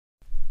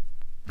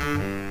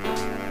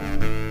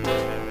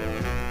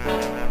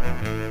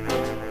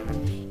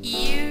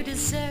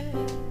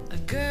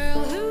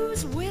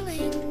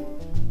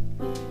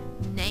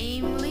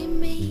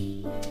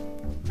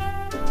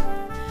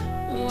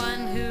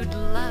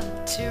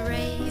love to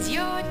raise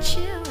your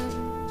children,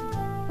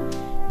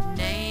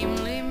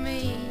 namely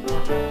me.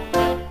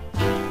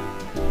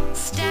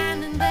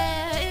 Standing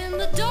there in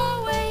the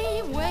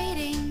doorway,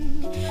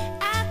 waiting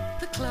at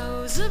the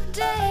close of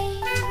day,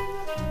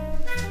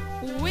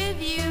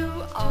 with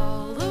you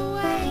all the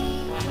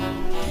way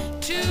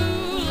to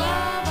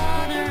love,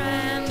 honor,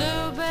 and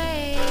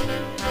obey.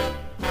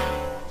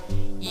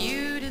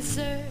 You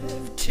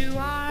deserve 2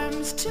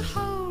 arms to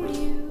hold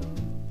you,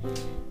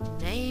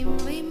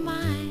 namely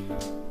mine,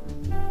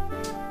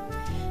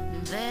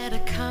 there to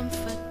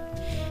comfort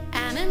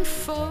and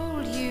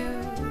enfold you,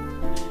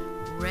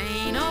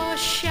 rain or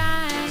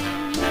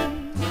shine.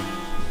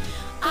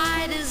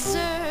 I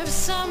deserve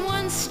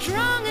someone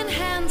strong and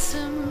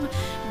handsome,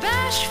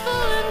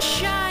 bashful and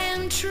shy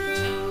and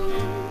true,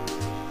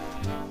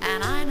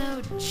 and I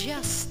know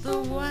just the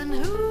one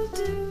who'll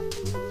do,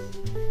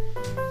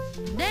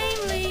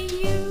 namely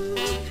you.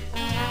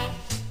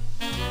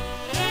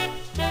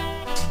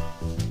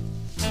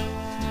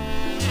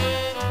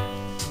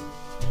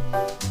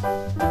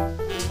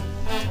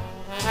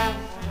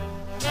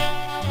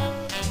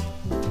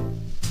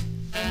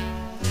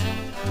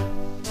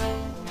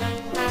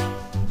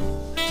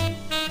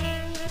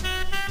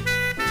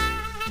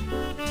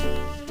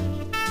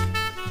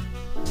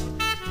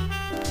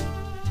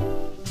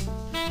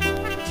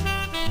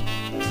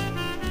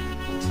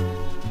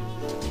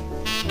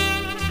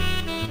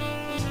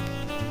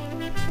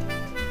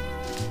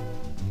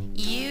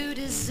 You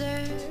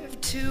deserve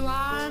 2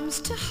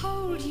 arms to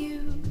hold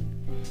you,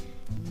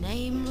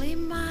 namely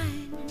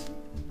mine,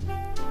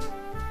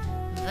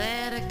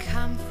 there to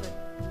comfort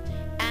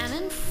and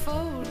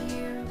enfold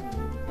you,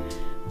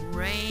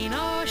 rain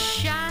or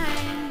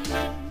shine.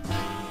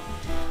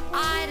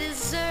 I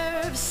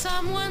deserve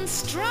someone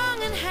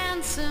strong and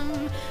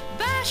handsome,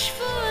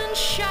 bashful and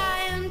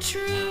shy and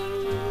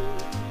true,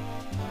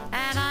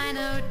 and I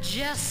know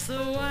just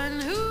the one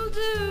who'll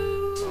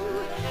do.